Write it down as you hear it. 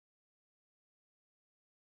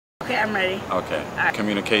Okay, I'm ready. Okay.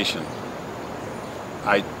 Communication.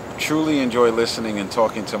 I truly enjoy listening and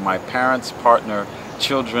talking to my parents, partner,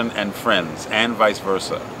 children, and friends, and vice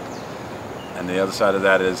versa. And the other side of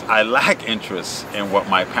that is I lack interest in what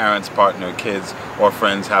my parents, partner, kids, or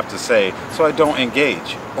friends have to say, so I don't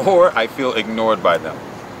engage, or I feel ignored by them.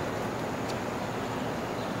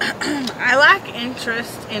 I lack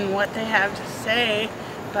interest in what they have to say,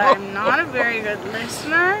 but I'm not a very good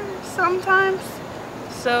listener sometimes,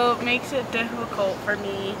 so it makes it difficult for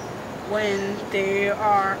me when they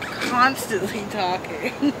are constantly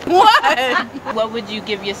talking. What? What would you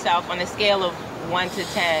give yourself on a scale of 1 to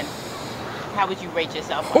 10? How would you rate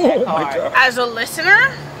yourself on that card? As a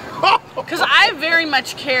listener? Because I very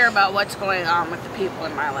much care about what's going on with the people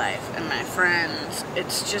in my life and my friends.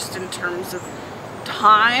 It's just in terms of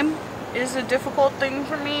time is a difficult thing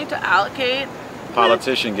for me to allocate.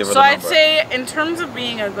 Politician, give it a number. So I'd say in terms of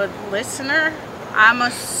being a good listener, I'm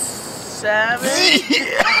a 7.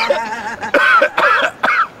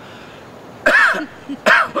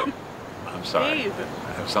 I'm sorry. Dave.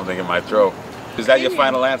 I have something in my throat. Is that your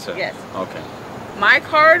final answer? Yes. Okay. My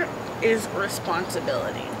card is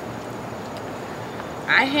responsibility.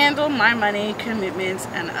 I handle my money, commitments,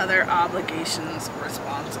 and other obligations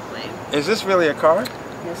responsibly. Is this really a card?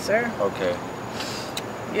 Yes, sir. Okay.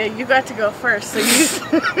 Yeah, you got to go first, so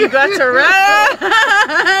you got to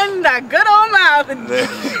run that good old mouth.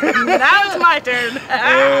 Now it's my turn.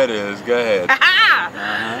 There it is. Go ahead.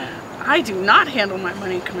 I do not handle my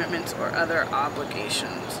money, commitments, or other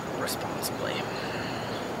obligations responsibly.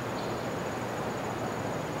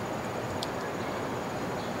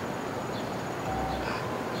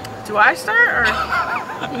 Do I start or?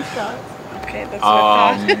 You start. Okay, that's what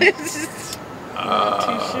I'm not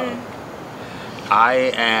too sure.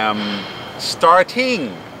 I am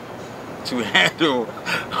starting to handle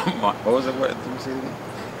my, what was the word? Let me see it again.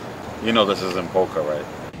 You know this is in poker, right?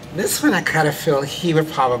 This one I kind of feel he would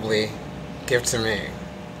probably give to me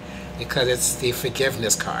because it's the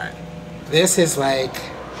forgiveness card. This is like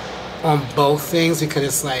on both things because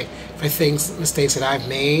it's like for things, mistakes that I've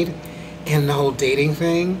made in the whole dating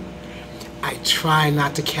thing, I try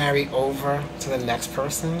not to carry over to the next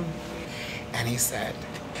person. And he said,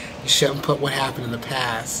 you shouldn't put what happened in the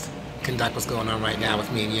past, conduct what's going on right now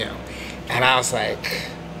with me and you. And I was like,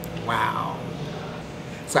 wow.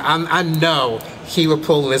 So I know he would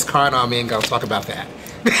pull this card on me and go talk about that.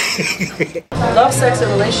 Love, sex,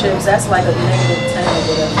 and relationships, that's like a negative 10 or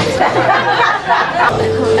whatever.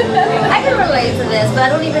 I can relate to this, but I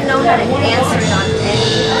don't even know how to answer it on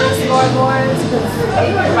any of the scoreboards,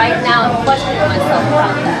 because right now I'm questioning myself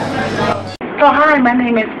about that. So hi, my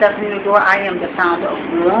name is Stephanie Nudor. I am the founder of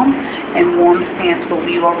WARM, and WARM stands for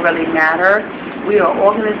We All Really Matter. We are an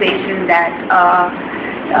organization that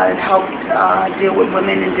helps deal with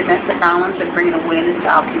women in domestic violence and bringing awareness to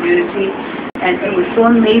our community. And it was so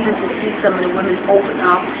amazing to see some of the women open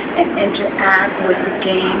up and interact with the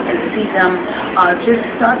game and see them just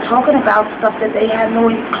start talking about stuff that they had no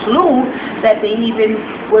clue that they even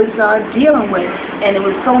was dealing with. And it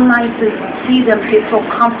was so nice to see them get so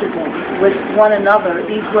comfortable with one another.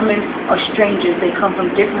 These women are strangers. They come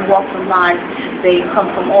from different walks of life. They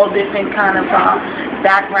come from all different kind of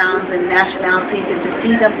backgrounds and nationalities. And to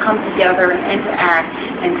see them come together and interact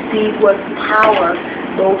and see what power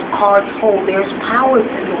those cards hold. There's powers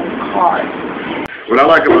in those cards. What I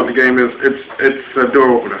like about the game is it's a door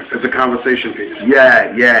opener. It's a conversation piece.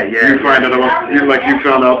 Yeah. You find out about, you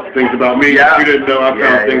found out things about me. Yeah. You didn't know. I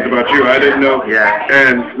found things about you. I didn't know. Yeah.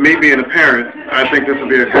 And me being a parent, I think this will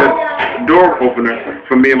be a good door opener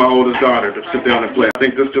for me and my oldest daughter to sit down and play. I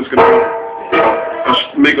think this is just going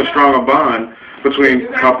to make a stronger bond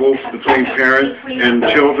between couples, between parents and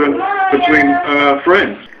children, between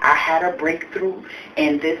friends. I had a breakthrough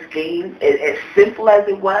in this game. As simple as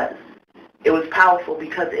it was powerful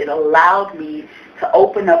because it allowed me to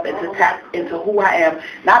open up and to tap into who I am.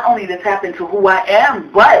 Not only to tap into who I am,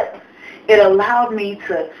 but it allowed me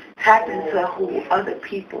to tap into who other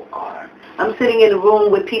people are. I'm sitting in a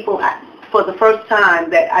room with people for the first time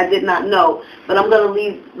that I did not know, but I'm going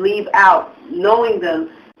to leave out knowing them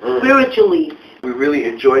spiritually. We really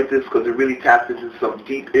enjoyed this because it really tapped into some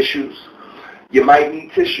deep issues. You might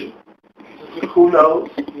need tissue. Who knows?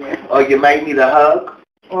 Or you might need a hug.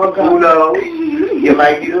 Or who knows? You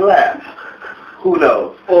might need a laugh. Who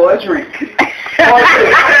knows? Or a drink. Or a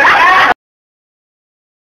drink.